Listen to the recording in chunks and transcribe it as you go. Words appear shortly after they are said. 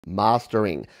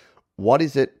Mastering. What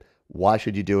is it? Why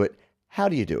should you do it? How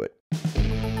do you do it?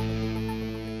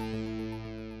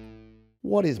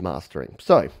 What is mastering?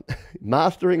 So,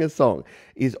 mastering a song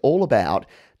is all about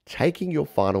taking your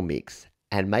final mix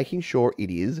and making sure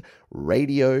it is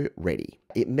radio ready.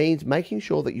 It means making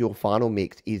sure that your final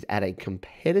mix is at a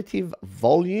competitive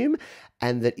volume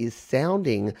and that is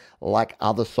sounding like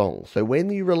other songs. So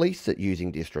when you release it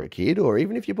using DistroKid, or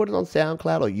even if you put it on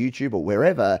SoundCloud or YouTube or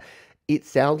wherever, it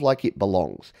sounds like it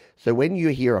belongs. So when you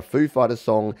hear a Foo Fighters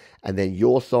song and then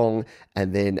your song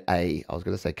and then I was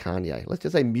going to say Kanye, let's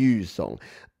just say Muse song,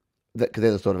 because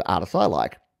they're the sort of artists I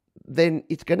like, then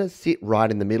it's going to sit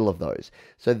right in the middle of those.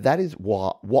 So that is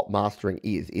what mastering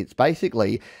is. It's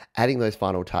basically adding those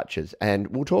final touches. And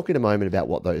we'll talk in a moment about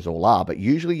what those all are. But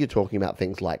usually you're talking about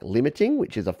things like limiting,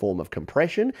 which is a form of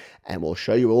compression. And we'll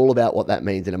show you all about what that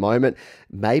means in a moment.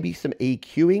 Maybe some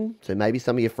EQing. So maybe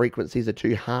some of your frequencies are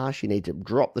too harsh. You need to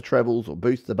drop the trebles or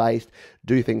boost the bass,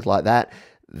 do things like that.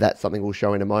 That's something we'll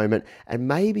show in a moment. And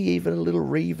maybe even a little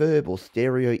reverb or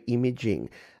stereo imaging,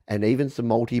 and even some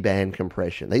multi-band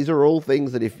compression. These are all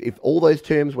things that if all those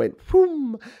terms went,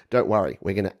 boom, don't worry.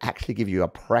 We're going to actually give you a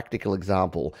practical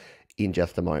example in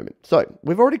just a moment. So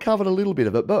we've already covered a little bit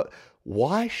of it, but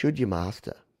why should you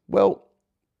master? Well,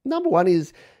 number one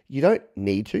is you don't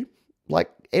need to. Like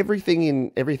everything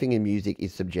in music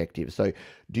is subjective. So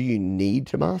do you need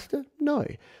to master? No.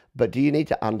 But do you need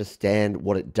to understand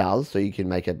what it does so you can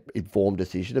make an informed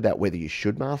decision about whether you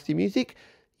should master your music?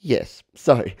 Yes.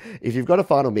 So if you've got a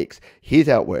final mix, here's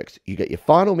how it works. You get your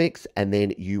final mix and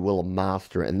then you will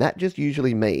master it. And that just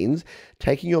usually means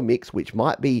taking your mix, which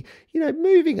might be,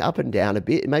 moving up and down a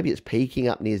bit. Maybe it's peaking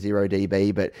up near 0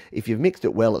 dB, but if you've mixed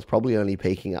it well, it's probably only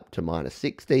peaking up to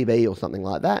 -6 dB or something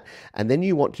like that. And then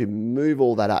you want to move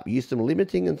all that up. Use some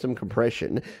limiting and some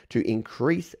compression to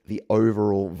increase the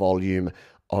overall volume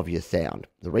of your sound.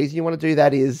 The reason you want to do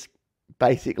that is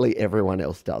basically everyone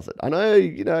else does it. I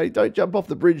know, don't jump off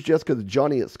the bridge just because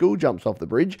Johnny at school jumps off the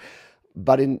bridge.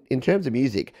 But in terms of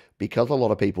music, because a lot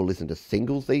of people listen to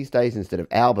singles these days instead of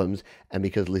albums, and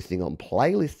because listening on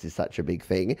playlists is such a big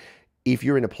thing, if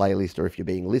you're in a playlist or if you're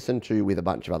being listened to with a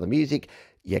bunch of other music,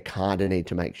 you kind of need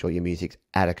to make sure your music's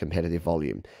at a competitive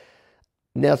volume.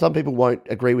 Now, some people won't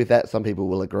agree with that. Some people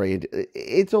will agree.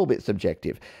 It's all a bit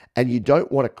subjective. And you don't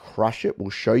want to crush it. We'll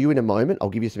show you in a moment. I'll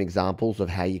give you some examples of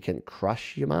how you can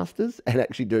crush your masters and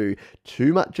actually do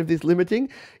too much of this limiting.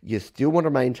 You still want to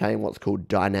maintain what's called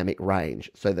dynamic range.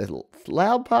 So the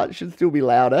loud part should still be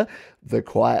louder. The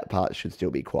quiet part should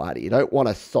still be quieter. You don't want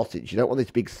a sausage. You don't want this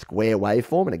big square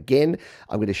waveform. And again,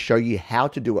 I'm going to show you how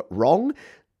to do it wrong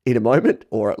in a moment,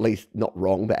 or at least not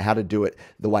wrong, but how to do it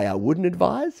the way I wouldn't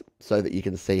advise, so that you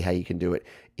can see how you can do it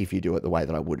if you do it the way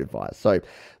that I would advise. So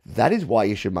that is why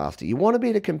you should master. You want to be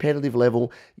at a competitive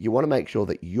level. You want to make sure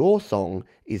that your song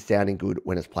is sounding good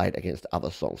when it's played against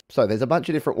other songs. So there's a bunch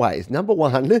of different ways. Number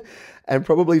one, and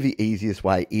probably the easiest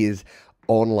way, is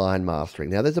online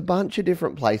mastering. Now, there's a bunch of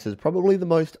different places. Probably the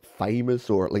most famous,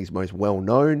 or at least most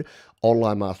well-known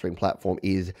online mastering platform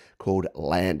is called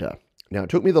LANDR. Now, it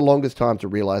took me the longest time to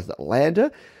realize that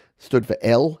LANDR stood for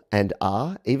L and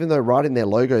R, even though right in their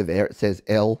logo there it says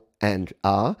L and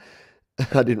R.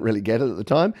 I didn't really get it at the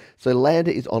time. So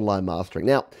LANDR is online mastering.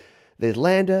 Now, there's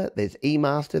LANDR, there's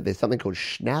eMaster, there's something called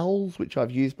Schnalz, which I've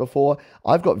used before.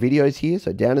 I've got videos here,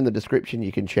 so down in the description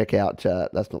you can check out,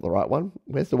 that's not the right one.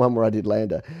 Where's the one where I did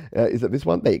LANDR? Is it this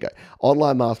one? There you go.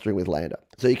 Online mastering with LANDR.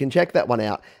 So you can check that one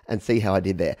out and see how I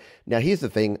did there. Now here's the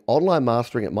thing, online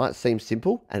mastering, it might seem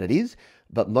simple, and it is,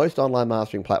 but most online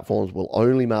mastering platforms will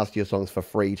only master your songs for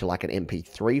free to like an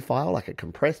MP3 file, like a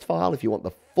compressed file. If you want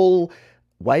the full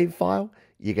WAV file,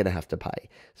 you're going to have to pay.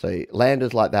 So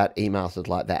LANDR's like that, eMaster's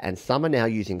like that, and some are now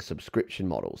using subscription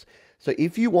models. So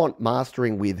if you want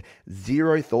mastering with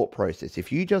zero thought process,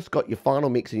 if you just got your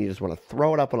final mix and you just want to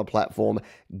throw it up on a platform,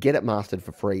 get it mastered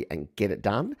for free and get it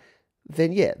done,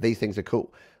 then yeah, these things are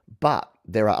cool. But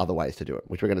there are other ways to do it,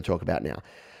 which we're going to talk about now.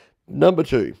 Number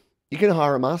two, you can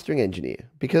hire a mastering engineer,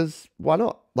 because why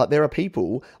not? Like, there are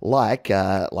people like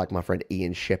my friend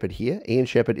Ian Shepherd here. Ian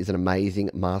Shepherd is an amazing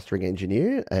mastering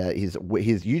engineer. His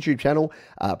YouTube channel,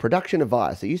 Production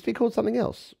Advice. It used to be called something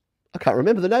else. I can't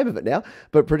remember the name of it now,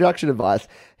 but Production Advice.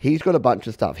 He's got a bunch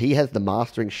of stuff. He has the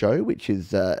Mastering Show, which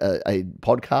is a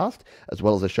podcast, as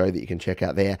well as a show that you can check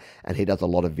out there. And he does a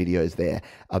lot of videos there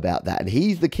about that. And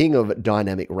he's the king of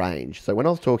dynamic range. So when I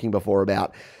was talking before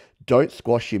about don't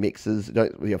squash your mixes,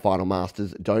 your final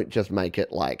masters, don't just make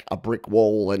it like a brick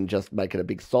wall and just make it a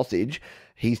big sausage.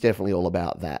 He's definitely all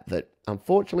about that. That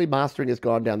unfortunately mastering has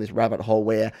gone down this rabbit hole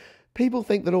where people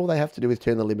think that all they have to do is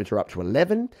turn the limiter up to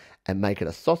 11 and make it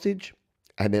a sausage.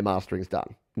 and their mastering's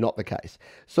done. Not the case.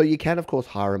 So you can, of course,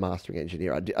 hire a mastering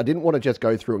engineer. I didn't want to just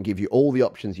go through and give you all the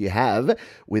options you have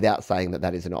without saying that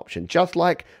that is an option. Just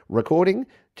like recording,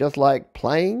 just like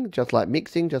playing, just like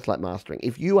mixing, just like mastering.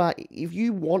 If you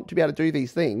want to be able to do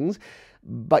these things,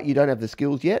 but you don't have the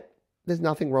skills yet, there's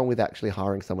nothing wrong with actually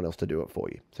hiring someone else to do it for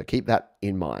you. So keep that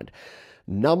in mind.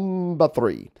 Number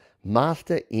 3.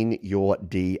 Master in your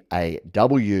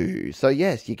DAW. So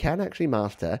yes, you can actually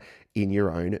master in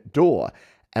your own DAW.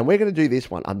 And we're going to do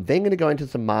this one. I'm then going to go into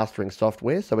some mastering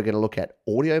software. So we're going to look at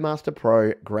AudioMaster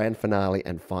Pro, Grand Finale,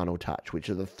 and Final Touch, which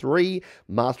are the 3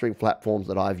 mastering platforms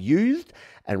that I've used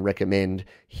and recommend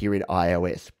here in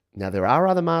iOS. Now, there are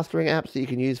other mastering apps that you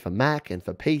can use for Mac and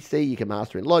for PC. You can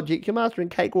master in Logic. You can master in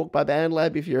Cakewalk by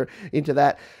BandLab if you're into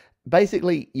that.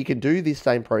 Basically, you can do these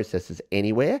same processes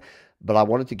anywhere, but I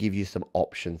wanted to give you some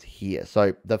options here.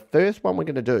 So the first one we're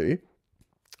going to do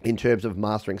in terms of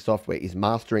mastering software is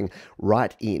mastering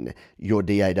right in your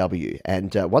DAW.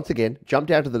 And once again, jump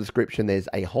down to the description. There's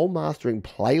a whole mastering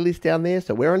playlist down there.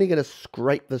 So we're only going to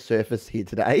scrape the surface here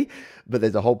today, but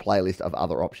there's a whole playlist of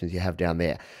other options you have down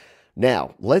there.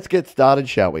 Now, let's get started,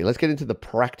 shall we? Let's get into the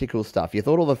practical stuff. You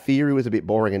thought all the theory was a bit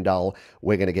boring and dull.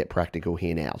 We're going to get practical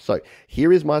here now. So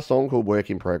here is my song called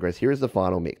Work in Progress. Here is the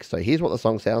final mix. So here's what the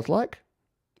song sounds like.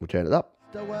 We'll turn it up.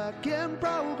 The work in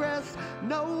progress,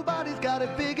 nobody's got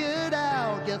it figured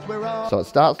out. Yes, we're all. So it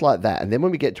starts like that, and then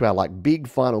when we get to our like big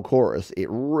final chorus, it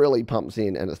really pumps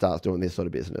in and it starts doing this sort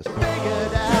of business. Figured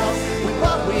out with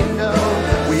what we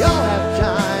know. We all have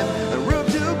time and room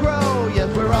to grow.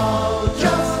 Yes, we're all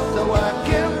just a work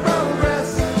in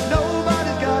progress.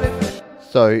 Nobody's got it.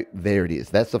 So there it is.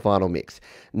 That's the final mix.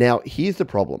 Now here's the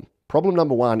problem. Problem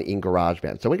number 1 in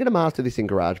GarageBand. So we're going to master this in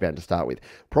GarageBand to start with.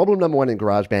 Problem number 1 in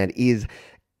GarageBand is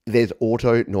there's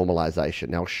auto normalization.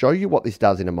 Now I'll show you what this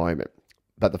does in a moment.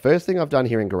 But the first thing I've done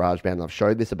here in GarageBand, and I've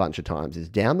showed this a bunch of times, is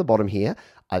down the bottom here,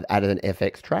 I've added an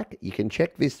FX track. You can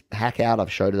check this hack out.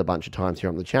 I've showed it a bunch of times here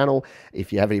on the channel.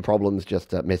 If you have any problems,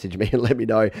 just message me and let me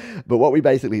know. But what we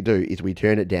basically do is we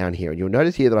turn it down here. And you'll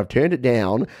notice here that I've turned it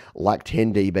down like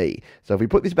 10 dB. So if we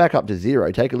put this back up to 0,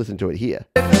 take a listen to it here.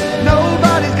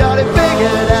 Nobody's got it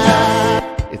figured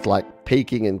out. It's like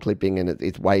peaking and clipping, and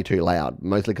it's way too loud,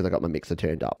 mostly because I got my mixer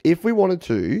turned up. If we wanted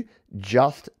to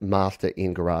just master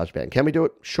in GarageBand, can we do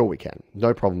it? Sure we can,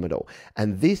 no problem at all.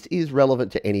 And this is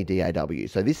relevant to any DAW.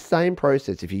 So this same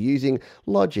process, if you're using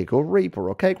Logic or Reaper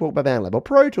or Cakewalk by BandLab or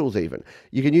Pro Tools even,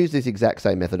 you can use this exact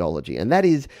same methodology. And that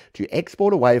is to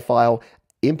export a WAV file,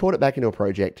 import it back into a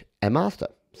project, and master.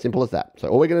 Simple as that. So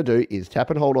all we're going to do is tap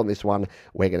and hold on this one.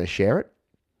 We're going to share it.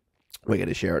 We're going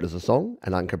to share it as a song,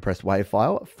 an uncompressed WAV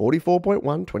file, 44.1,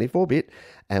 24-bit,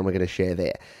 and we're going to share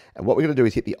there. And what we're going to do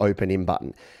is hit the Open In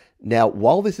button. Now,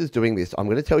 while this is doing this, I'm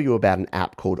going to tell you about an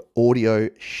app called Audio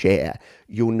Share.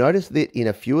 You'll notice that in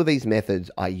a few of these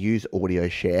methods, I use Audio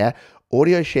Share.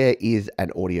 Audio Share is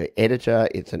an audio editor,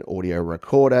 it's an audio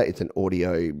recorder, it's an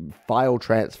audio file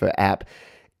transfer app.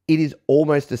 It is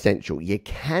almost essential. You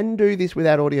can do this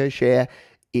without Audio Share.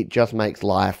 It just makes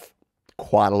life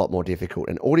quite a lot more difficult.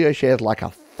 And Audio Share is like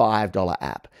a $5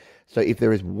 app. So if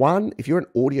there is one, if you're an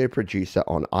audio producer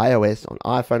on iOS, on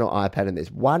iPhone or iPad, and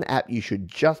there's one app you should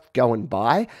just go and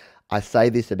buy, I say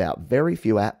this about very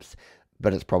few apps,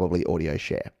 but it's probably Audio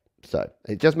Share. So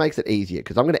it just makes it easier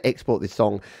because I'm going to export this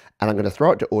song and I'm going to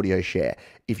throw it to Audio Share.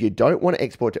 If you don't want to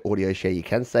export to Audio Share, you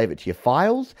can save it to your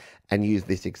files and use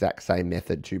this exact same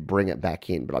method to bring it back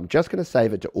in. But I'm just going to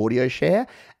save it to Audio Share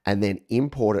and then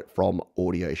import it from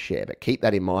Audio Share. But keep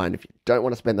that in mind. If you don't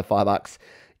want to spend the $5,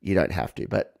 you don't have to.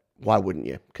 But why wouldn't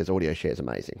you? Because Audio Share is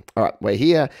amazing. All right, we're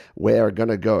here. We're going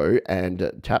to go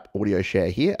and tap Audio Share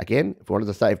here. Again, if we wanted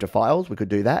to save to files, we could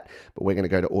do that. But we're going to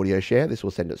go to Audio Share. This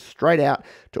will send it straight out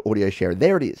to Audio Share.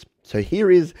 There it is. So here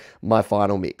is my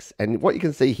final mix. And what you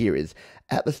can see here is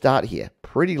at the start here,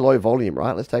 pretty low volume,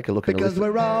 right? Let's take a look at it. Because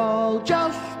we're all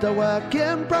just a work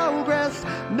in progress.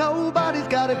 Nobody's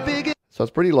got it figured. So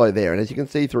it's pretty low there. And as you can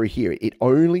see through here, it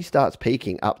only starts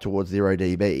peaking up towards 0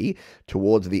 dB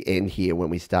towards the end here when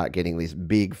we start getting this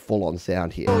big full-on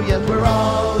sound here. Oh, yes, we're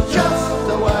all just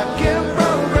a work in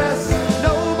progress.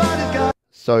 Nobody's got.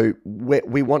 So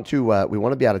we want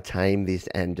to be able to tame this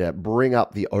and bring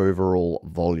up the overall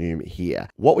volume here.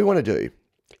 What we want to do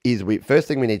is first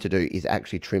thing we need to do is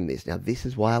actually trim this. Now, this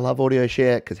is why I love Audio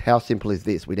Share, because how simple is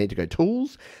this? We need to go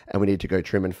Tools and we need to go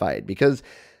Trim and Fade, because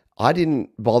I didn't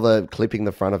bother clipping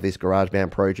the front of this GarageBand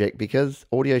project because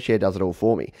Audio Share does it all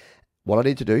for me. What I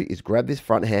need to do is grab this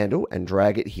front handle and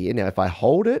drag it here. Now, if I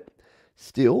hold it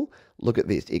still, look at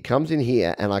this. It comes in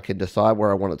here and I can decide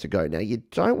where I want it to go. Now, you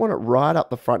don't want it right up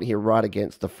the front here, right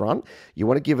against the front. You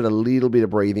want to give it a little bit of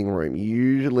breathing room.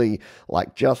 Usually,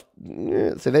 like just,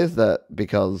 so there's the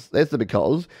because.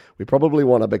 We probably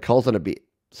want a because and a bit.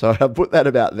 So I put that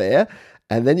about there,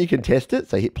 and then you can test it.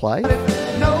 So hit play.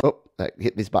 Oh,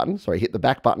 hit this button. Sorry, hit the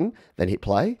back button, then hit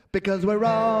play. Because we're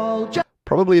all just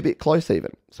Probably a bit close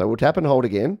even. So we'll tap and hold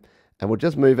again. And we'll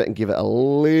just move it and give it a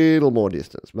little more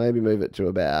distance. Maybe move it to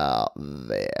about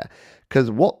there. Because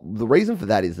the reason for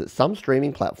that is that some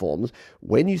streaming platforms,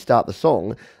 when you start the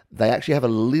song, they actually have a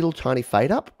little tiny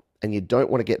fade up, and you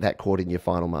don't want to get that caught in your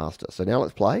final master. So now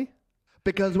let's play.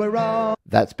 because we're all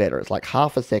That's better. It's like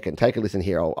half a second. Take a listen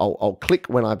here. I'll click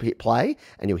when I hit play,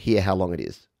 and you'll hear how long it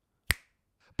is.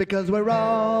 because we're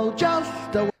all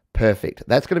just a Perfect.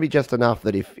 That's going to be just enough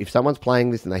that if someone's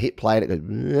playing this and they hit play and it goes,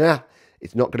 nah,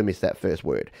 it's not going to miss that first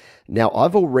word. Now,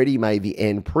 I've already made the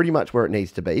end pretty much where it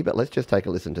needs to be, but let's just take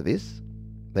a listen to this.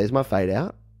 There's my fade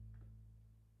out.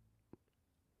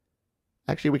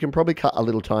 Actually, we can probably cut a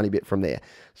little tiny bit from there.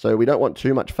 So we don't want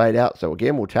too much fade out. So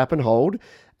again, we'll tap and hold,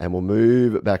 and we'll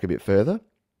move it back a bit further.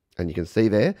 And you can see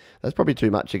there, that's probably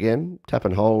too much again. Tap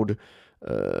and hold,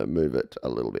 move it a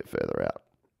little bit further out.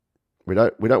 We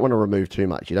don't want to remove too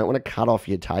much. You don't want to cut off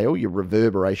your tail, your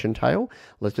reverberation tail.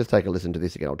 Let's just take a listen to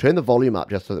this again. I'll turn the volume up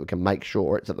just so that we can make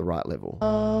sure it's at the right level.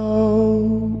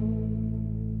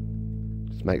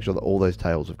 Just make sure that all those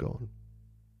tails have gone.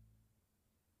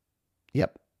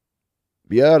 Yep.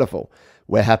 Beautiful.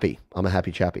 We're happy. I'm a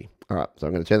happy chappy. All right, so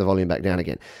I'm going to turn the volume back down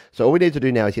again. So all we need to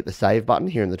do now is hit the save button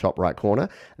here in the top right corner.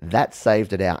 That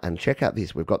saved it out. And check out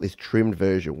this. We've got this trimmed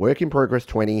version. Work in progress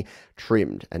 20,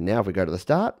 trimmed. And now if we go to the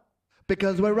start,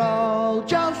 because we're all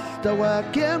just a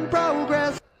work in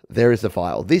progress. there is the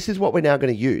file. This is what we're now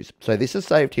going to use. So this is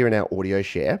saved here in our audio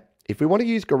share. If we want to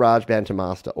use GarageBand to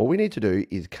master, all we need to do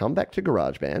is come back to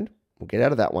GarageBand. We'll get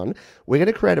out of that one. We're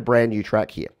going to create a brand new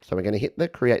track here. So we're going to hit the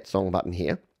create song button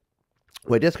here.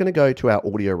 We're just going to go to our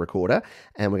audio recorder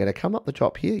and we're going to come up the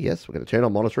top here. Yes, we're going to turn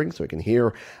on monitoring so we can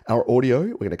hear our audio.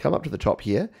 We're going to come up to the top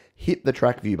here, hit the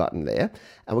track view button there,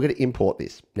 and we're going to import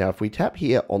this. Now, if we tap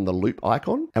here on the loop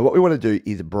icon, and what we want to do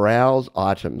is browse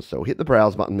items. So we'll hit the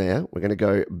browse button there. We're going to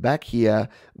go back here,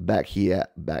 back here,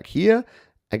 back here,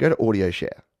 and go to audio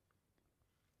share.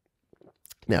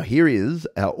 Now, here is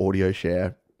our audio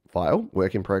share file,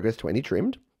 work in progress 20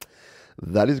 trimmed.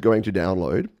 That is going to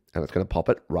download. And it's going to pop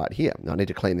it right here. Now, I need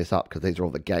to clean this up because these are all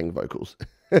the gang vocals.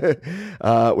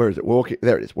 Where is it?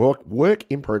 There it is. Work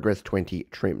in progress 20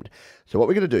 trimmed. So what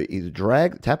we're going to do is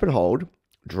tap and hold,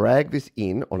 drag this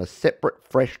in on a separate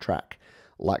fresh track,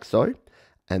 like so.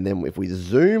 And then if we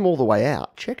zoom all the way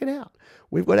out, check it out.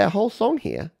 We've got our whole song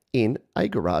here in a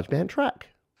GarageBand track.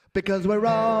 Because we're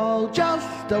all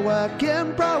just a work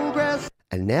in progress.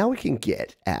 And now we can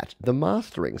get at the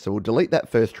mastering. So we'll delete that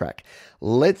first track.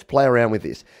 Let's play around with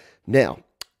this. Now,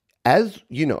 as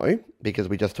you know, because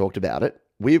we just talked about it,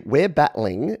 we're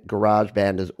battling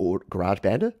GarageBand's auto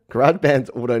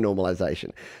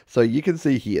normalization. So you can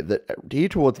see here that here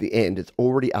towards the end, it's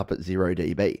already up at 0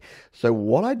 dB. So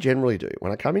what I generally do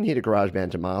when I come in here to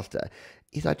GarageBand to master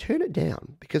is I turn it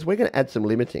down because we're going to add some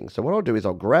limiting. So what I'll do is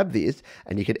I'll grab this,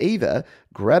 and you can either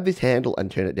grab this handle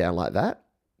and turn it down like that,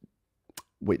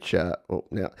 which, well,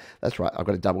 now, that's right, I've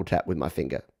got to double tap with my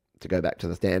finger to go back to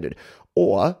the standard.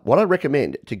 Or, what I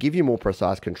recommend, to give you more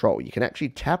precise control, you can actually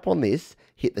tap on this,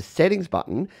 hit the settings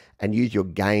button, and use your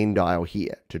gain dial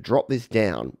here to drop this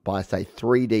down by, say,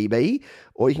 3 dB,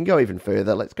 or you can go even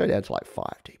further. Let's go down to like 5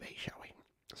 dB, shall we?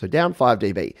 So down 5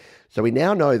 dB. So we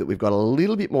now know that we've got a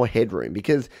little bit more headroom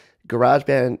because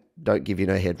GarageBand don't give you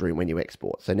no headroom when you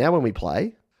export. So now when we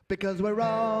play, because we're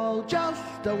all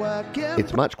just a work in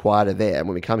it's much quieter there. And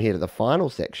when we come here to the final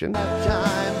section,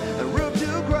 time and room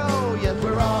to grow. Yes,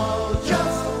 we're all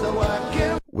just a work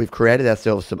in. we've created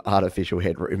ourselves some artificial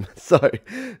headroom. So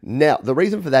now the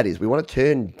reason for that is we want to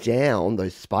turn down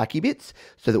those spiky bits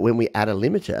so that when we add a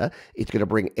limiter, it's going to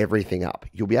bring everything up.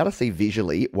 You'll be able to see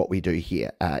visually what we do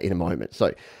here in a moment.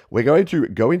 So we're going to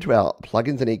go into our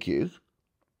plugins and EQs.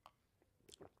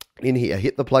 In here,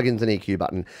 hit the plugins and EQ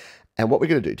button. And what we're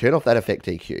going to do, turn off that effect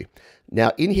EQ.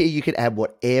 Now, in here, you can add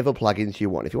whatever plugins you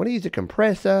want. If you want to use a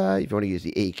compressor, if you want to use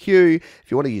the EQ, if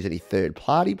you want to use any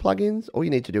third-party plugins, all you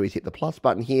need to do is hit the plus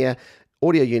button here,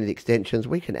 audio unit extensions.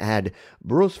 We can add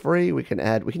Bruce Free. We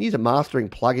can use a mastering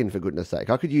plugin, for goodness sake.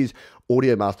 I could use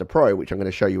AudioMaster Pro, which I'm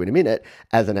going to show you in a minute,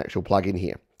 as an actual plugin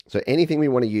here. So anything we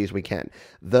want to use, we can.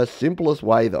 The simplest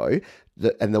way, though,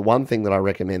 and the one thing that I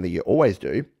recommend that you always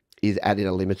do, is add in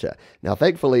a limiter. Now,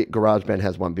 thankfully, GarageBand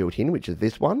has one built in, which is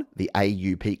this one, the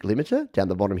AU peak limiter, down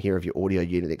the bottom here of your audio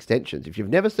unit extensions. If you've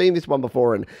never seen this one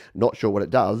before and not sure what it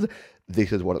does,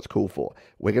 this is what it's cool for.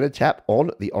 We're going to tap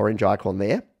on the orange icon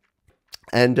there.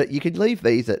 And you can leave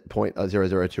these at 0.002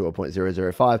 or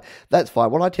 0.005. That's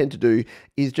fine. What I tend to do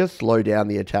is just slow down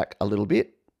the attack a little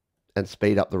bit and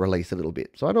speed up the release a little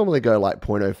bit. So I normally go like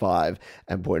 0.05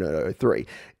 and 0.003.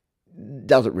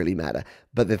 Doesn't really matter.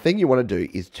 But the thing you want to do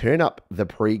is turn up the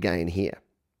pre-gain here.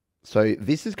 So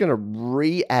this is going to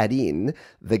re-add in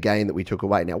the gain that we took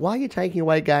away. Now, why are you taking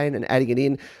away gain and adding it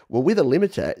in? Well, with a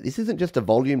limiter, this isn't just a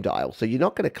volume dial, so you're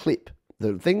not going to clip.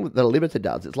 The thing that the limiter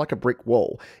does, it's like a brick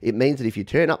wall. It means that if you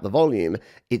turn up the volume,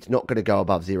 it's not going to go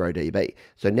above 0 dB.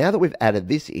 So now that we've added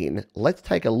this in, let's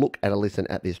take a look and a listen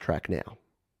at this track now.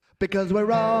 Because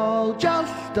we're all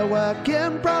just a work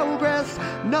in progress.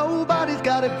 Nobody's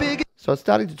got it figured. So it's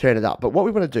starting to turn it up. But what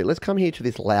we want to do, let's come here to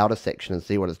this louder section and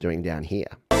see what it's doing down here.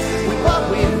 With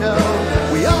what we know,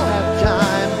 we all have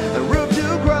time and room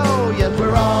to grow. Yes,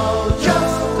 we're all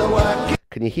just a work.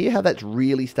 Can you hear how that's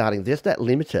really starting? Just that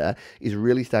limiter is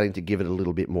really starting to give it a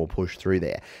little bit more push through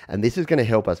there. And this is going to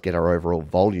help us get our overall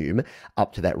volume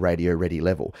up to that radio ready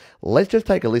level. Let's just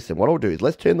take a listen. What I'll do is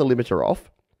let's turn the limiter off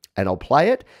and I'll play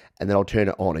it and then I'll turn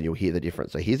it on and you'll hear the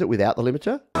difference. So here's it without the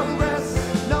limiter.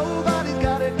 Nobody's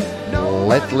got it.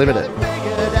 Let's limit it.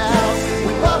 Figured out.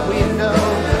 With what we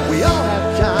know, we all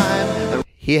have time.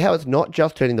 Hear how it's not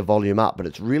just turning the volume up, but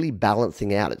it's really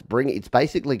balancing out. It's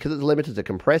basically, because it's limited as a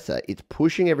compressor, it's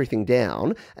pushing everything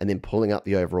down and then pulling up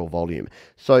the overall volume.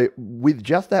 So with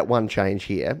just that one change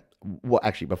here, well,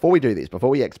 actually, before we do this, before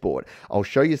we export, I'll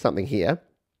show you something here.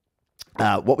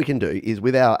 What we can do is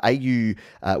with our AU,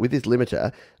 with this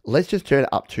limiter, let's just turn it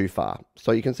up too far.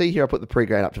 So you can see here I put the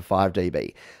pre-gain up to 5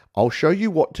 dB. I'll show you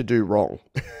what to do wrong.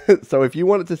 So if you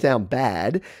want it to sound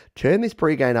bad, turn this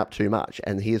pre-gain up too much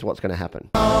and here's what's going to happen.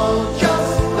 All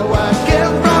just a work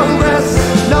in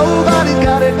progress. Nobody's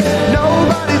got it.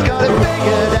 Nobody's got it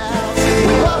figured out.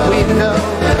 With what we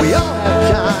know, we all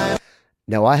have time.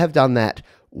 Now I have done that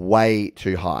way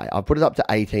too high. I've put it up to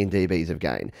 18 dBs of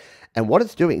gain. And what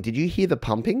it's doing, did you hear the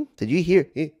pumping? Did you hear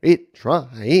it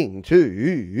trying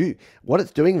to? What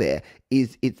it's doing there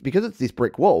is, it's because it's this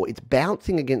brick wall, it's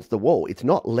bouncing against the wall. It's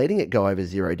not letting it go over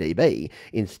 0 dB.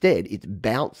 Instead, it's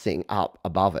bouncing up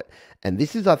above it. And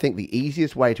this is, I think, the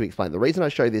easiest way to explain. The reason I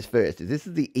show this first is this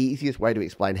is the easiest way to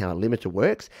explain how a limiter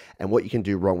works and what you can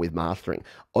do wrong with mastering.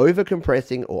 Over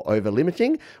compressing or over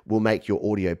limiting will make your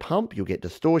audio pump. You'll get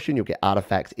distortion, you'll get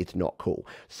artifacts. It's not cool.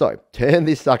 So turn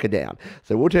this sucker down.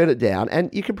 So we'll turn it down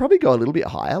and you can probably go a little bit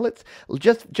higher. Let's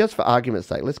just for argument's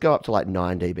sake, let's go up to like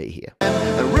 9 dB here.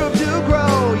 The room to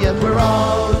grow, yes, we're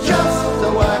all just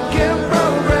a work in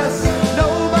progress.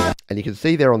 Nobody. And you can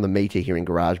see there on the meter here in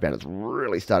GarageBand, it's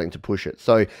really starting to push it.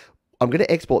 So I'm going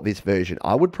to export this version.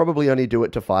 I would probably only do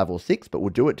it to 5 or 6, but we'll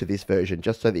do it to this version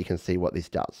just so that you can see what this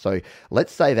does. So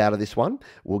let's save out of this one.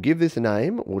 We'll give this a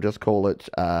name. We'll just call it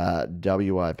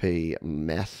WIP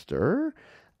Master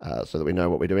so that we know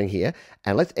what we're doing here.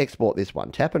 And let's export this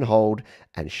one. Tap and hold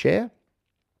and share.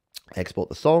 Export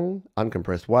the song,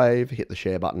 uncompressed wave, hit the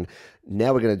share button.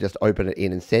 Now we're going to just open it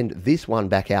in and send this one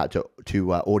back out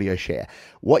to audio share.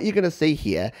 What you're going to see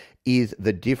here is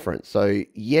the difference. So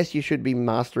yes, you should be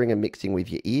mastering and mixing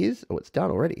with your ears. Oh, it's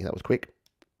done already. That was quick.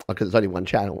 Because it's only one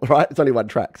channel, right? It's only one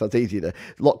track, so it's easier a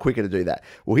lot quicker to do that.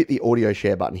 We'll hit the audio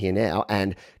share button here now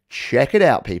and check it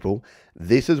out, people.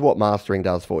 This is what mastering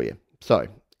does for you. So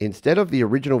instead of the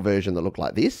original version that looked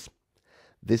like this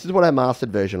is what our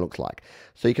mastered version looks like.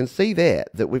 So you can see there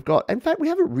that we've got, in fact, we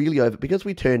haven't really because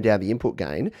we turned down the input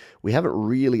gain, we haven't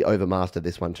really overmastered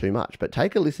this one too much. But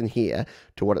take a listen here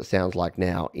to what it sounds like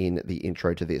now in the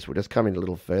intro to this. We'll just come in a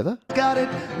little further. Got it.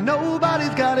 Nobody's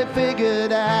got it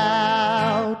figured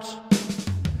out.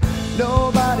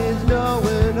 Nobody's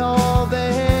knowing all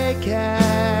they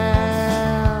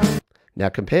can. Now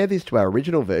compare this to our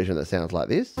original version that sounds like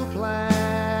this.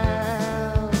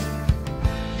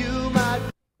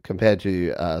 Compared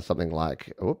to something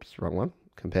like, oops, wrong one.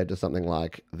 Compared to something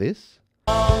like this.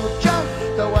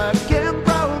 Just a work in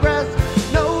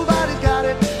progress. Nobody's got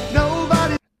it.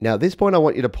 Nobody. Now at this point I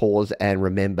want you to pause and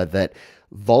remember that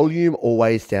volume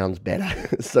always sounds better.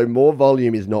 So more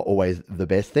volume is not always the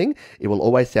best thing. It will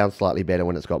always sound slightly better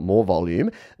when it's got more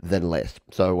volume than less.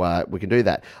 So we can do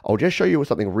that. I'll just show you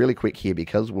something really quick here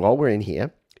because while we're in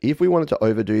here, If we wanted to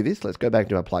overdo this, let's go back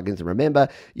to our plugins. And remember,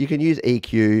 you can use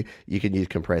EQ, you can use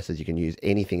compressors, you can use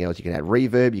anything else. You can add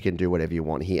reverb, you can do whatever you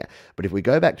want here. But if we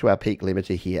go back to our peak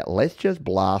limiter here, let's just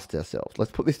blast ourselves.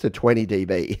 Let's put this to 20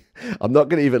 dB. I'm not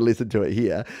going to even listen to it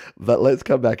here, but let's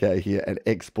come back out here and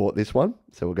export this one.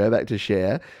 So we'll go back to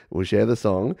share. We'll share the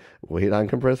song. We'll hit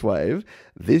uncompress wave.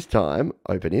 This time,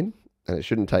 open in, and it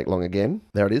shouldn't take long again.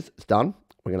 There it is. It's done.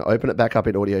 We're going to open it back up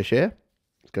in Audio Share.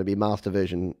 It's going to be master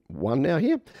version 1 now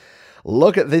here.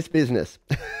 Look at this business.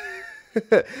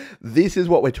 This is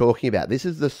what we're talking about. This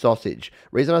is the sausage.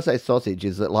 Reason I say sausage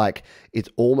is that, like, it's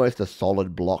almost a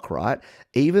solid block, right?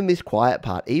 Even this quiet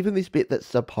part, even this bit that's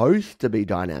supposed to be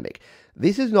dynamic,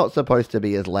 this is not supposed to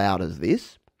be as loud as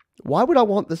this. Why would I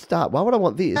want the start? Why would I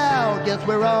want this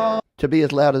to be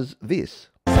as loud as this?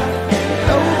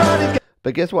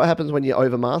 But guess what happens when you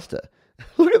overmaster?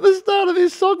 Look at the start of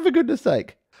this song, for goodness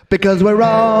sake. Because we're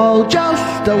all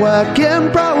just a work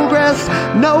in progress.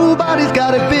 Nobody's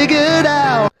got it figured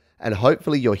out. And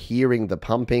hopefully you're hearing the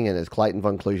pumping, and as Clayton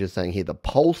Von Kluge is saying here, the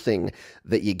pulsing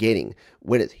that you're getting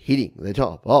when it's hitting the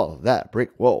top of that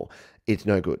brick wall. It's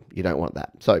no good. You don't want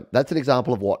that. So that's an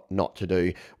example of what not to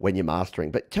do when you're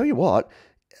mastering. But tell you what,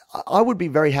 I would be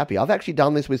very happy. I've actually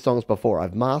done this with songs before.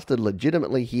 I've mastered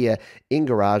legitimately here in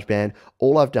GarageBand.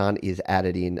 All I've done is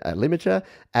added in a limiter,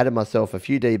 added myself a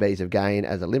few dBs of gain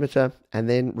as a limiter, and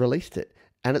then released it.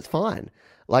 And it's fine.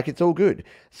 Like, it's all good.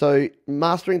 So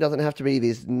mastering doesn't have to be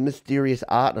this mysterious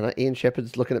art. And Ian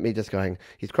Shepherd's looking at me just going,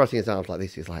 he's crossing his arms like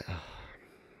this. He's like, oh.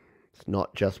 It's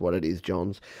not just what it is,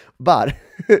 Johns. But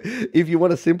if you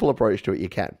want a simple approach to it, you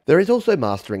can. There is also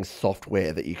mastering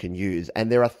software that you can use.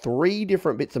 And there are 3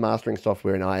 different bits of mastering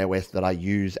software in iOS that I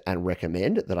use and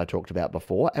recommend that I talked about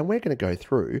before. And we're going to go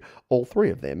through all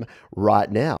 3 of them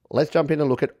right now. Let's jump in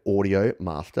and look at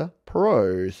AudioMaster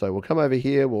Pro. So we'll come over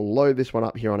here. We'll load this one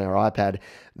up here on our iPad.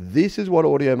 This is what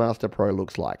AudioMaster Pro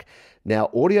looks like.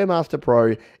 Now, AudioMaster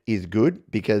Pro is good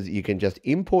because you can just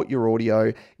import your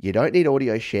audio. You don't need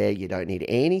Audio Share. You don't need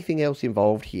anything else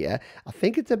involved here. I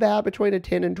think it's about between a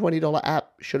 $10 and $20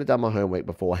 app. Should have done my homework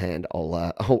beforehand.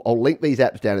 I'll link these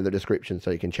apps down in the description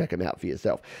so you can check them out for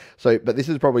yourself. So, but this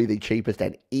is probably the cheapest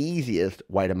and easiest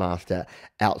way to master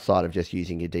outside of just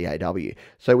using your DAW.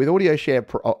 So with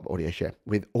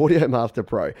with AudioMaster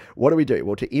Pro, what do?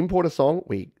 Well, to import a song,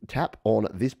 we tap on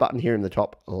this button here in the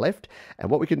top left, and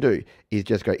what we can do is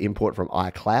just go import from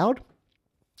iCloud.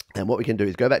 And what we can do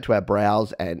is go back to our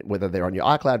browse, and whether they're on your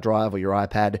iCloud drive or your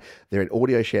iPad, they're in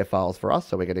audio share files for us.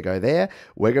 So we're going to go there.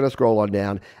 We're going to scroll on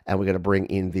down, and we're going to bring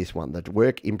in this one, the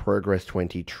work in progress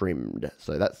 20 trimmed.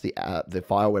 So that's the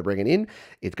file we're bringing in.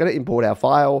 It's going to import our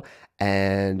file,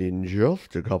 and in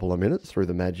just a couple of minutes, through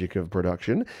the magic of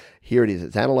production, here it is.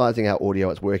 It's analyzing our audio.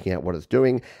 It's working out what it's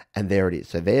doing, and there it is.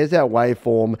 So there's our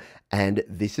waveform, and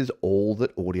this is all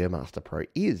that AudioMaster Pro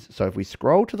is. So if we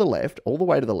scroll to the left, all the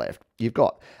way to the left, you've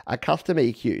got a custom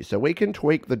EQ. So we can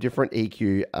tweak the different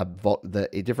EQ,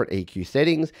 different EQ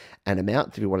settings and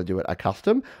amounts if you want to do it a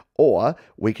custom, or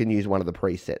we can use one of the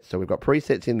presets. So we've got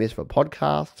presets in this for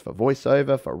podcasts, for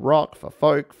voiceover, for rock, for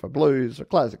folk, for blues, for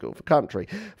classical, for country,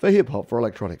 for hip hop, for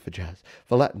electronic, for jazz,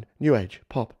 for Latin, new age,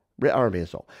 pop, R&B and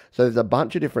soul. So there's a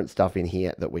bunch of different stuff in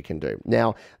here that we can do.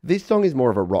 Now, this song is more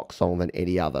of a rock song than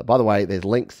any other. By the way, there's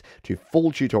links to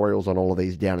full tutorials on all of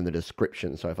these down in the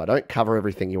description. So if I don't cover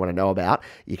everything you want to know about,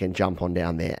 you can jump on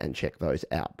down there and check those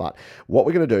out. But what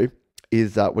we're going to do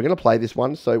is we're going to play this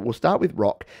one. So we'll start with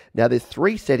rock. Now, there's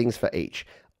 3 settings for each.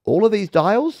 All of these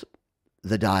dials,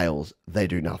 they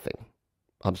do nothing.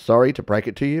 I'm sorry to break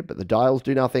it to you, but the dials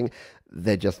do nothing.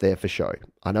 They're just there for show.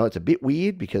 I know it's a bit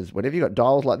weird because whenever you've got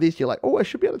dials like this, you're like, oh, I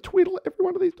should be able to twiddle every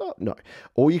one of these dials. No.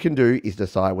 All you can do is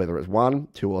decide whether it's 1,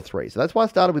 2, or 3. So that's why I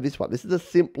started with this one. This is the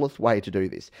simplest way to do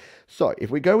this. So if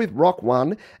we go with rock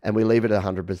 1 and we leave it at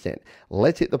 100%,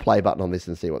 let's hit the play button on this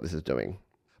and see what this is doing.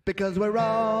 Because we're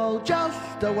all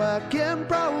just a work in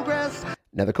progress.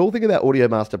 Now, the cool thing about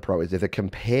AudioMaster Pro is there's a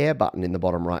compare button in the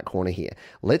bottom right corner here.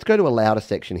 Let's go to a louder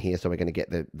section here so we're going to get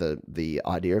the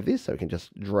idea of this. So we can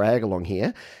just drag along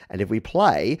here. And if we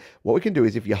play, what we can do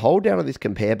is if you hold down on this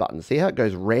compare button, see how it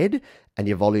goes red and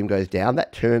your volume goes down?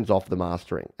 That turns off the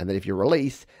mastering. And then if you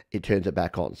release, it turns it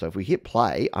back on. So if we hit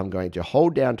play, I'm going to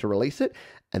hold down to release it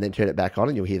and then turn it back on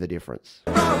and you'll hear the difference.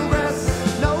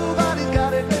 Progress. Nobody's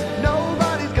got it.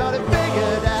 Nobody's got it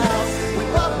figured out.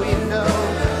 With what we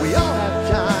know, we all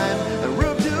have time and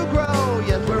room to grow.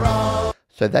 Yes, we're all.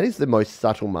 So that is the most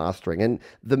subtle mastering. And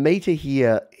the meter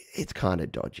here, it's kind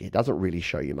of dodgy. It doesn't really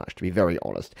show you much, to be very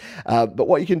honest. But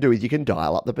what you can do is you can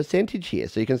dial up the percentage here.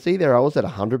 So you can see there I was at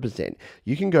 100%.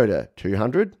 You can go to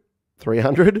 200,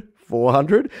 300,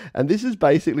 400, and this is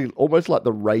basically almost like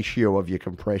the ratio of your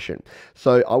compression.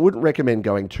 So I wouldn't recommend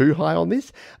going too high on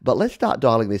this, but let's start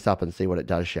dialing this up and see what it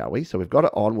does, shall we? So we've got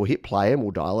it on, we'll hit play and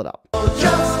we'll dial it up.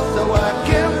 Just a work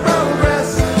in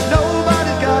progress.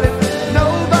 Nobody's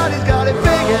got it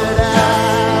figured out.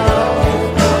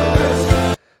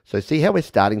 So see how we're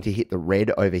starting to hit the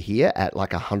red over here at like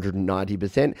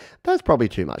 190%? That's probably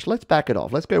too much. Let's back it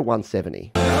off. Let's go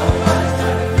 170.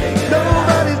 Nobody's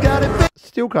got it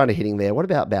Still kind of hitting there. What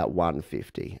about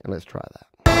 150? And let's try that.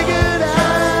 figured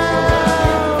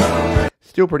out.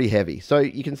 Still pretty heavy. So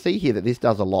you can see here that this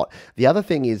does a lot. The other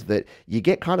thing is that you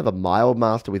get kind of a mild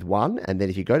master with 1, and then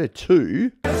if you go to 2,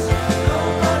 Nobody's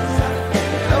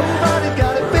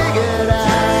got it figured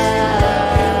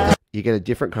out. you get a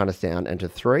different kind of sound, and to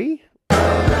 3,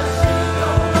 Nobody's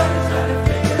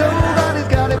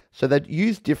got it. so they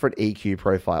use different EQ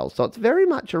profiles. So it's very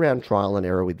much around trial and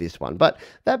error with this one. But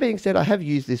that being said, I have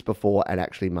used this before and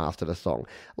actually mastered a song.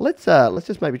 Let's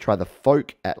just maybe try the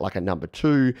folk at like a number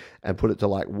 2 and put it to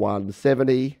like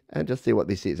 170 and just see what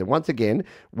this is. And once again,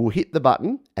 we'll hit the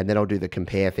button and then I'll do the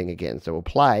compare thing again. So we'll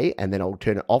play and then I'll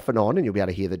turn it off and on and you'll be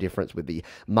able to hear the difference with the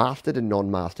mastered and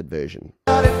non-mastered version.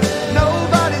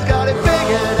 Nobody's got it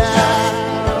figured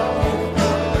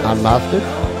out. Unmastered.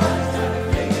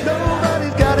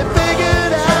 Nobody's got it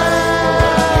figured out.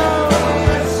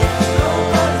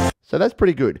 So that's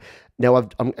pretty good. Now,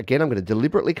 I'm going to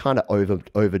deliberately kind of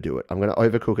overdo it. I'm going to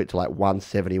overcook it to like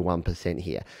 171%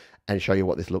 here and show you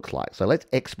what this looks like. So let's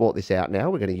export this out now.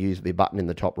 We're going to use the button in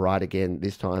the top right again,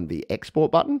 this time the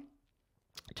export button.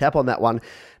 Tap on that one.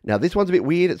 Now, this one's a bit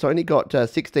weird. It's only got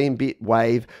 16-bit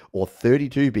wave or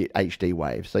 32-bit HD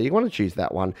wave. So you want to choose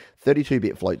that one.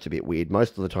 32-bit float's a bit weird.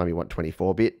 Most of the time you want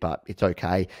 24-bit, but it's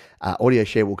okay.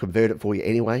 AudioShare will convert it for you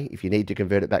anyway if you need to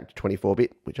convert it back to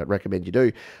 24-bit, which I'd recommend you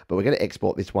do. But we're going to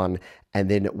export this one, and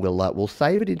then we'll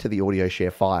save it into the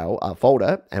AudioShare file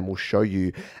folder, and we'll show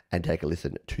you and take a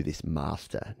listen to this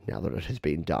master now that it has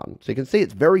been done. So you can see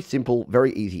it's very simple,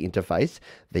 very easy interface.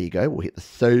 There you go. We'll hit the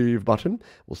save button.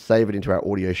 We'll save it into our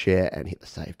AudioShare and hit the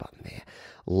save button there.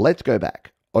 Let's go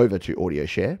back over to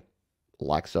AudioShare,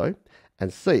 like so,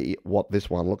 and see what this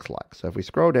one looks like. So if we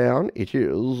scroll down, it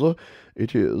is,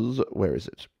 where is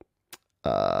it?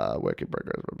 Work in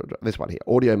progress, this one here,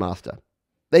 AudioMaster.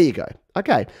 There you go.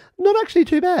 Okay, not actually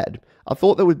too bad. I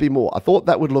thought there would be more. I thought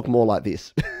that would look more like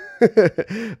this.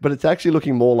 But it's actually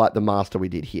looking more like the master we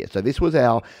did here. So this was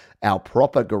our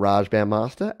proper GarageBand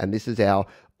master, and this is our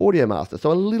AudioMaster.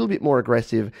 So a little bit more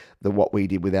aggressive than what we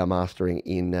did with our mastering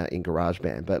in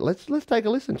GarageBand. But let's take a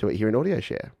listen to it here in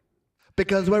AudioShare.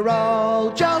 Because we're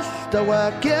all just a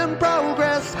work in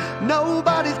progress.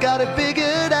 Nobody's got it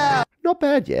figured out. Not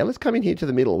bad, yeah. Let's come in here to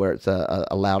the middle where it's a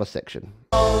louder section.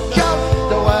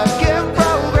 Just a work in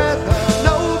progress.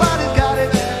 Nobody's got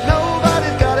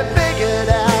it figured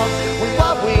out. With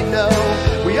what we know,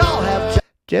 we all have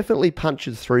Definitely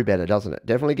punches through better, doesn't it?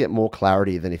 Definitely get more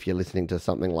clarity than if you're listening to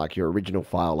something like your original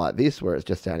file like this, where it's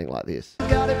just sounding like this.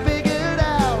 got it figured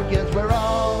out. Yes, we're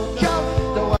all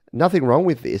just a work. Nothing wrong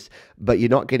with this, but you're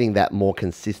not getting that more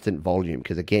consistent volume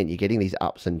because, again, you're getting these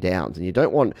ups and downs. And you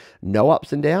don't want no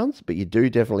ups and downs, but you do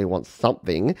definitely want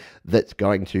something that's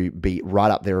going to be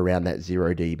right up there around that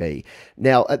 0 dB.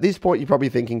 Now, at this point, you're probably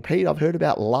thinking, Pete, I've heard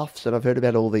about LUFS and I've heard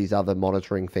about all these other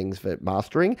monitoring things for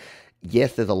mastering.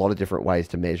 Yes, there's a lot of different ways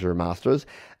to measure masters.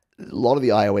 A lot of the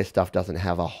iOS stuff doesn't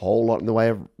have a whole lot in the way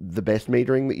of the best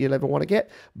metering that you'll ever want to get,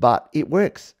 but it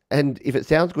works. And if it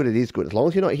sounds good, it is good. As long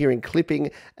as you're not hearing clipping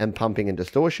and pumping and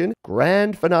distortion.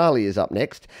 Grand Finale is up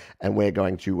next, and we're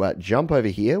going to jump over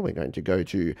here. We're going to go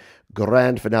to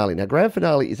Grand Finale. Now, Grand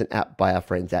Finale is an app by our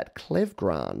friends at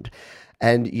Clevgrand.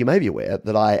 And you may be aware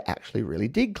that I actually really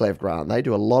dig Clevgrand. They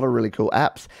do a lot of really cool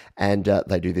apps, and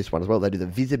they do this one as well. They do the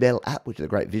Visibel app, which is a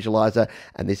great visualizer,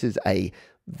 and this is a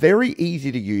very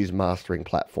easy to use mastering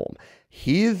platform.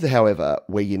 Here's, however,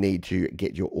 where you need to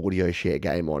get your AudioShare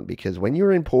game on, because when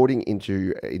you're importing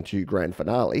into Grand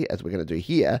Finale, as we're going to do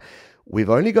here, we've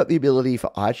only got the ability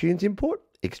for iTunes import,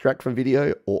 extract from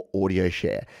video, or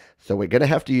AudioShare. So we're going to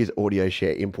have to use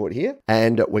AudioShare import here,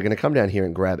 and we're going to come down here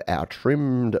and grab our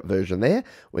trimmed version there.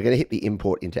 We're going to hit the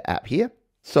import into app here.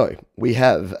 So we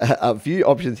have a few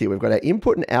options here. We've got our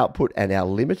input and output and our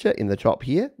limiter in the top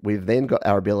here. We've then got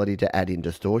our ability to add in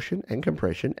distortion and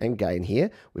compression and gain here.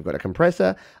 We've got a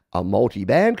compressor, a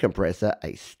multi-band compressor,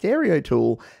 a stereo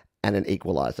tool, and an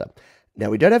equalizer. Now,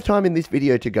 we don't have time in this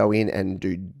video to go in and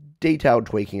do detailed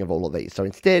tweaking of all of these. So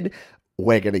instead,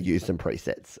 we're going to use some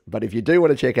presets. But if you do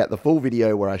want to check out the full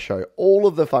video where I show all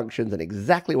of the functions and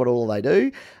exactly what all they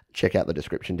do, check out the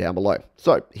description down below.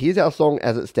 So here's our song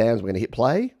as it stands. We're going to hit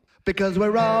play. Because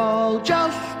we're all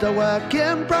just a work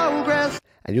in progress.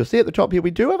 And you'll see at the top here, we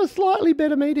do have a slightly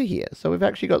better meter here. So we've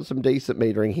actually got some decent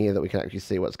metering here that we can actually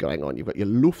see what's going on. You've got your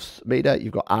LUFS meter,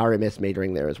 you've got RMS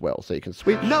metering there as well. So you can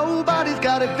switch Nobody's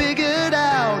got it figured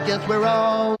out. Yes, we're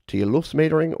all to your LUFS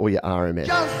metering or your RMS.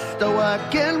 just a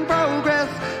work in progress.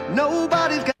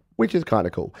 Nobody's got Which is kind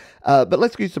of cool. But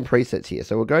let's use some presets here.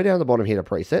 So we'll go down the bottom here to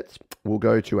presets. We'll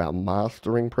go to our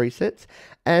mastering presets,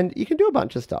 and you can do a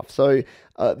bunch of stuff. So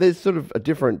there's sort of a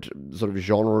different sort of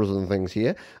genres and things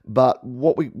here. But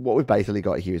what we've basically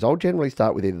got here is I'll generally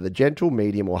start with either the gentle,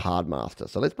 medium, or hard master.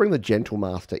 So let's bring the gentle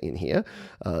master in here.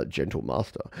 Gentle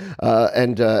master.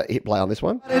 And hit play on this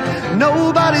one.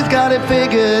 Nobody's got it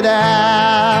figured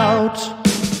out.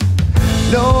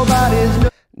 Nobody's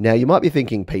Now, you might be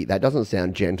thinking, Pete, that doesn't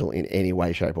sound gentle in any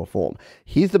way, shape, or form.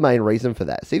 Here's the main reason for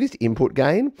that. See this input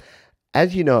gain?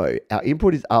 As you know, our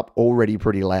input is up already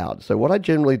pretty loud. So what I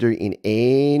generally do in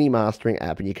any mastering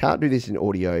app, and you can't do this in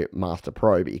AudioMaster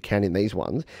Pro, but you can in these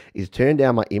ones, is turn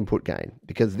down my input gain.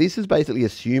 Because this is basically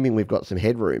assuming we've got some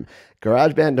headroom.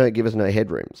 GarageBand don't give us no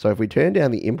headroom. So if we turn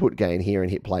down the input gain here and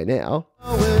hit play now,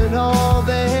 doing all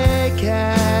they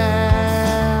can.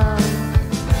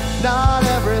 Not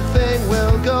everything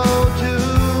will go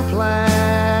to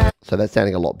plan. so that's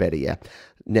sounding a lot better, yeah.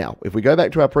 Now, if we go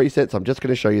back to our presets, I'm just going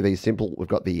to show you these simple. We've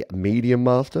got the medium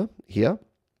master here,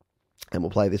 and we'll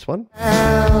play this one.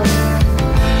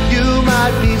 You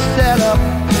might be set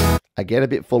up, Again, a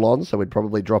bit full on, so we'd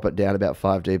probably drop it down about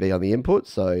 5 dB on the input.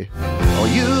 So, or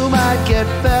you might get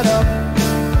fed up.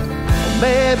 Or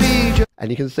maybe just and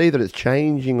you can see that it's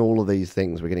changing all of these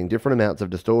things. We're getting different amounts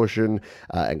of distortion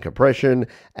and compression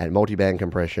and multiband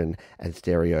compression and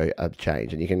stereo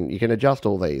change. And you can adjust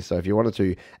all these. So if you wanted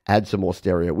to add some more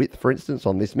stereo width, for instance,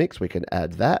 on this mix, we can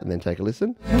add that and then take a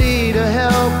listen. need a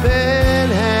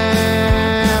helping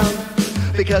hand.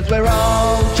 Because we're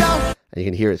all just And you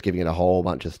can hear it's giving it a whole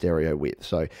bunch of stereo width.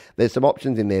 So there's some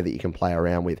options in there that you can play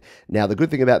around with. Now, the good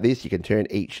thing about this, you can turn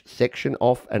each section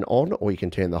off and on, or you can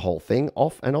turn the whole thing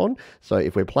off and on. So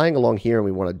if we're playing along here and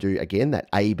we want to do, again, that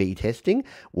A-B testing,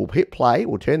 we'll hit play,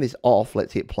 we'll turn this off,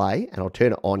 let's hit play, and I'll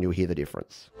turn it on, you'll hear the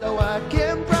difference. a work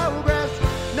in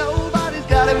progress. Nobody's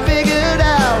got it figured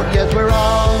out. Yes, we're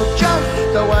all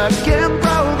just a work in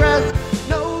progress.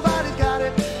 Nobody's got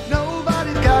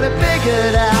it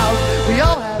figured out. We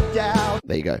all have doubt.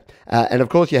 There you go. And of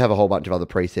course, you have a whole bunch of other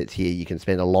presets here. You can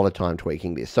spend a lot of time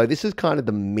tweaking this. So this is kind of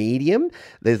the medium.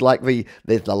 There's like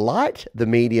there's the light, the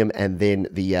medium, and then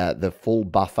the full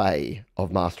buffet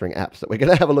of mastering apps that we're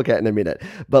going to have a look at in a minute.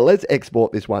 But let's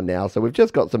export this one now. So we've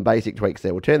just got some basic tweaks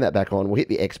there. We'll turn that back on. We'll hit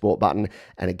the export button.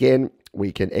 And again,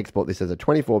 we can export this as a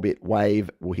 24-bit wave.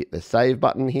 We'll hit the save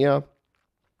button here.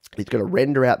 It's going to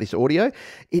render out this audio.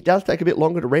 It does take a bit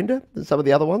longer to render than some of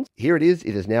the other ones. Here it is.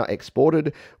 It is now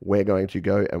exported. We're going to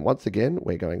go, and once again,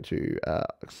 we're going to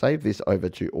save this over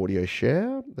to Audio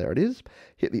Share. There it is.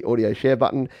 Hit the Audio Share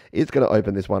button. It's going to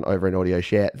open this one over in Audio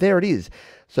Share. There it is.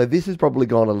 So this has probably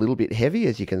gone a little bit heavy,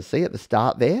 as you can see at the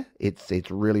start there. It's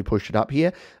really pushed it up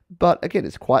here. But again,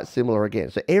 it's quite similar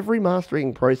again. So every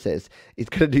mastering process is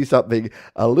going to do something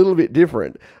a little bit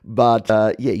different. But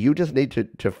yeah, you just need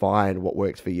to find what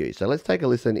works for you. So let's take a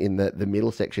listen in the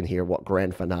middle section here of what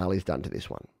Grand Finale's done to this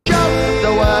one. Just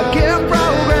a work in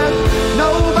progress.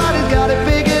 Nobody's got it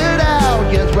figured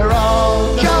out. Yes, we're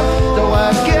all just a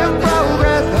work in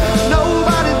progress.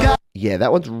 Nobody's got Yeah,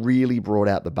 that one's really brought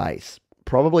out the bass.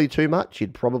 Probably too much.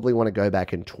 You'd probably want to go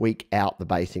back and tweak out the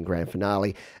bass in Grand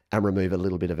Finale and remove a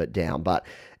little bit of it down. But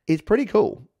it's pretty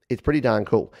cool. It's pretty darn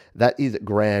cool. That is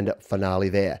Grand Finale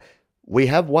there. We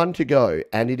have one to go,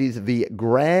 and it is the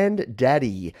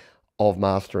granddaddy of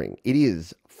mastering. It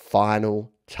is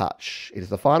Final Touch. It is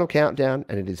the final countdown,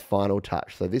 and it is Final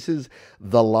Touch. So this is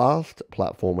the last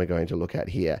platform we're going to look at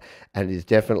here, and it is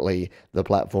definitely the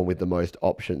platform with the most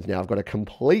options. Now, I've got a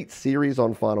complete series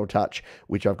on Final Touch,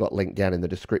 which I've got linked down in the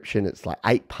description. It's like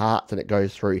 8 parts, and it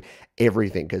goes through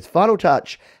everything, because Final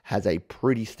Touch has a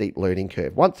pretty steep learning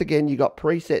curve. Once again, you got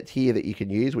presets here that you can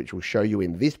use, which will show you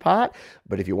in this part,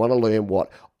 but if you want to learn what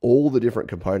all the different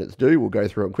components do, we'll go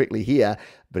through them quickly here,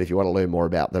 but if you want to learn more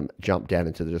about them, jump down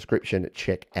into the description,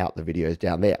 check out the videos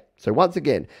down there. So once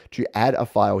again, to add a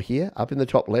file here, up in the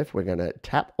top left, we're going to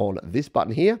tap on this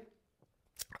button here.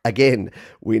 Again,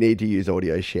 we need to use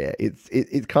Audio Share.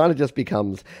 It kind of just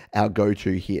becomes our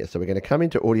go-to here. So we're going to come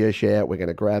into Audio Share, we're going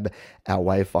to grab our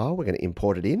WAV file, we're going to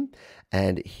import it in,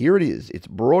 and here it is. It's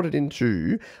brought it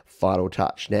into Final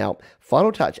Touch. Now,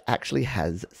 Final Touch actually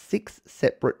has 6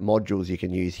 separate modules you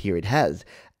can use here. It has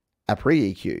a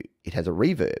pre-EQ, it has a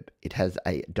reverb, it has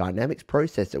a dynamics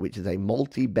processor, which is a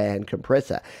multi-band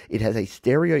compressor, it has a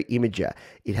stereo imager,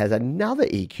 it has another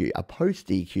EQ, a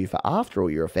post-EQ for after all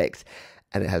your effects,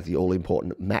 and it has the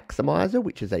all-important maximizer,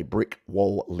 which is a brick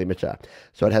wall limiter.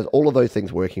 So it has all of those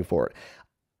things working for it.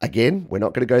 Again, we're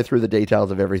not going to go through the details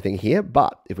of everything here,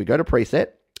 but if we go to preset,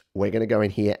 we're going to go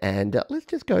in here and let's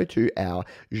just go to our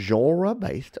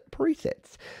genre-based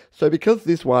presets. So because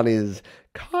this one is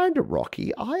kind of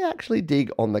rocky, I actually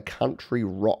dig on the country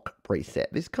rock preset.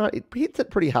 It hits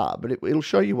it pretty hard, but it'll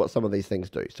show you what some of these things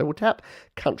do. So we'll tap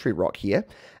country rock here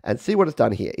and see what it's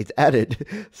done here. It's added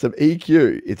some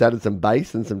EQ. It's added some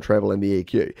bass and some treble in the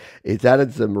EQ. It's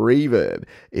added some reverb.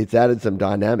 It's added some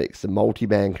dynamics, some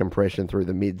multi-band compression through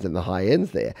the mids and the high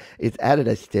ends there. It's added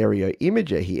a stereo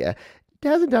imager here. It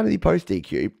hasn't done any post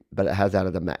EQ, but it has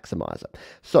added a maximizer.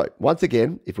 So once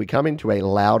again, if we come into a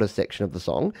louder section of the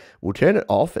song, we'll turn it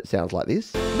off. It sounds like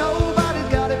this. Nobody's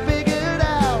got it figured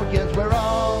out. Yes, we're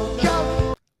all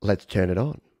just Let's turn it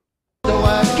on. a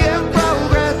work in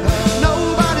progress.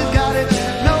 Nobody's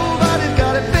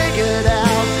got it figured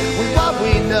out with what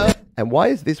we know. And why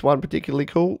is this one particularly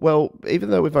cool? Well,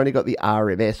 even though we've only got the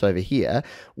RMS over here,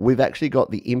 we've actually got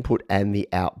the input and the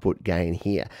output gain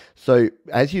here. So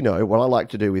as you know, what I like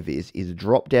to do with this is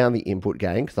drop down the input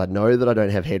gain because I know that I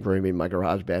don't have headroom in my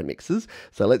GarageBand mixes.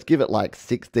 So let's give it like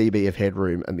 6 dB of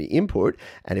headroom and the input.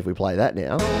 And if we play that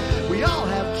now, We all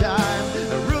have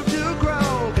time, a room to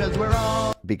grow, because we're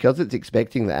all because it's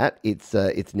expecting that, it's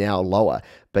now lower.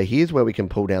 But here's where we can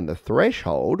pull down the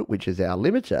threshold, which is our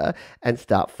limiter, and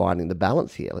start finding the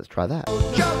balance here. Let's try that.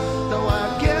 just a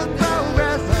work in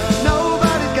progress.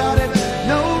 Nobody's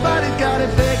got it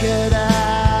figured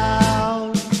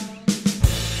out.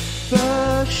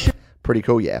 For sure. Pretty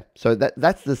cool, yeah. So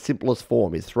that's the simplest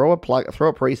form, is throw a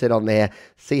preset on there,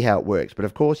 see how it works. But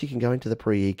of course, you can go into the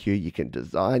pre-EQ, you can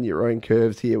design your own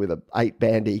curves here with a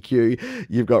 8-band EQ.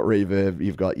 You've got reverb,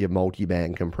 you've got your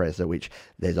multi-band compressor, which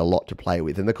there's a lot to play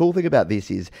with. And the cool thing about this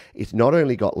is it's not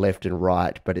only got left and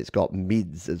right, but it's got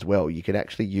mids as well. You can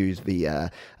actually use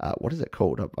the, what is it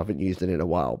called? I haven't used it in a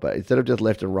while, but instead of just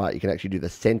left and right, you can actually do the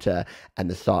center and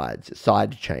the sides.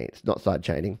 Side chains, not side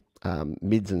chaining.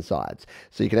 Mids and sides.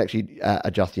 So you can actually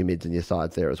adjust your mids and your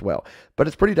sides there as well. But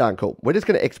it's pretty darn cool. We're just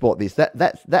going to export this.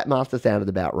 That master sounded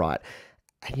about right.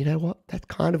 And you know what? That's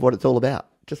kind of what it's all about.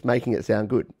 Just making it sound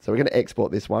good. So we're going to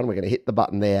export this one. We're going to hit the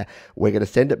button there. We're going to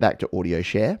send it back to Audio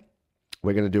Share.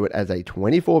 We're going to do it as a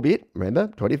 24-bit, remember,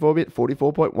 24-bit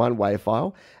 44.1 WAV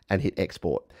file, and hit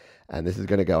export. And this is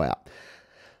going to go out.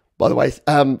 By the way,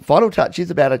 Final Touch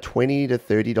is about a $20 to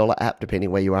 $30 app,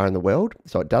 depending where you are in the world.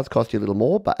 So it does cost you a little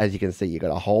more, but as you can see, you've got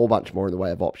a whole bunch more in the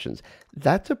way of options.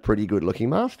 That's a pretty good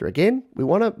looking master. Again, we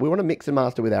want to mix and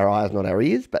master with our eyes, not our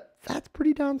ears, but that's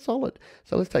pretty darn solid.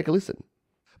 So let's take a listen.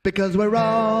 Because we're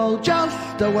all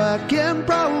just a work in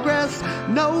progress.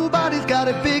 Nobody's got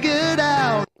it figured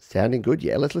out. Sounding good,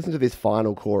 yeah. Let's listen to this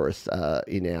final chorus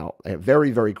in our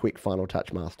very, very quick Final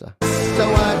Touch master.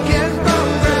 So work in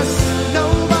progress.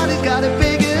 Nobody's got it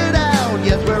figured out.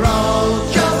 Yes, we're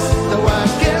all just a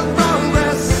work in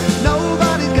progress.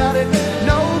 Nobody's got it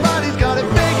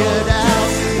figured out.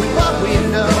 With what we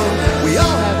know, we all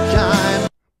have time.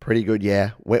 Pretty good,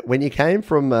 yeah. When you came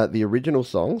from the original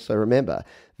song, so remember,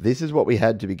 this is what we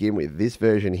had to begin with, this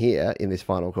version here in this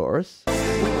final chorus.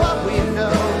 With what we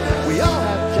know, we all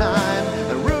have time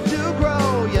and room to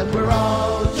grow. Yes, we're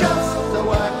all just a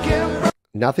work in progress.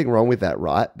 Nothing wrong with that,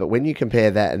 right? But when you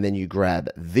compare that and then you grab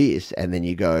this and then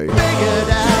you go, Figured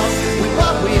out. With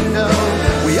what we know,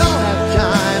 we all have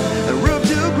time and room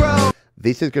to grow.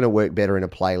 this is going to work better in a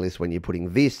playlist when you're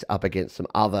putting this up against some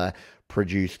other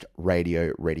produced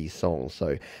radio ready songs.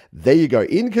 So there you go.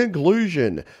 In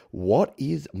conclusion, what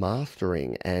is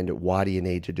mastering and why do you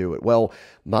need to do it? Well,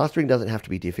 mastering doesn't have to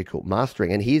be difficult.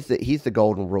 Mastering, and here's the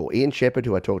golden rule. Ian Shepherd,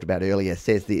 who I talked about earlier,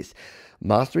 says this: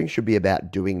 mastering should be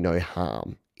about doing no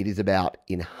harm. It is about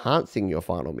enhancing your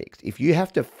final mix. If you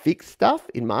have to fix stuff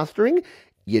in mastering,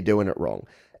 you're doing it wrong.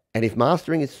 And if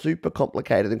mastering is super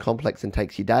complicated and complex and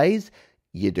takes you days,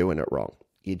 you're doing it wrong.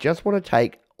 You just want to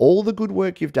take all the good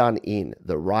work you've done in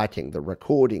the writing, the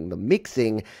recording, the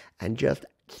mixing, and just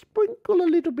sprinkle a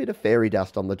little bit of fairy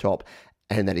dust on the top,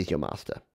 and that is your master.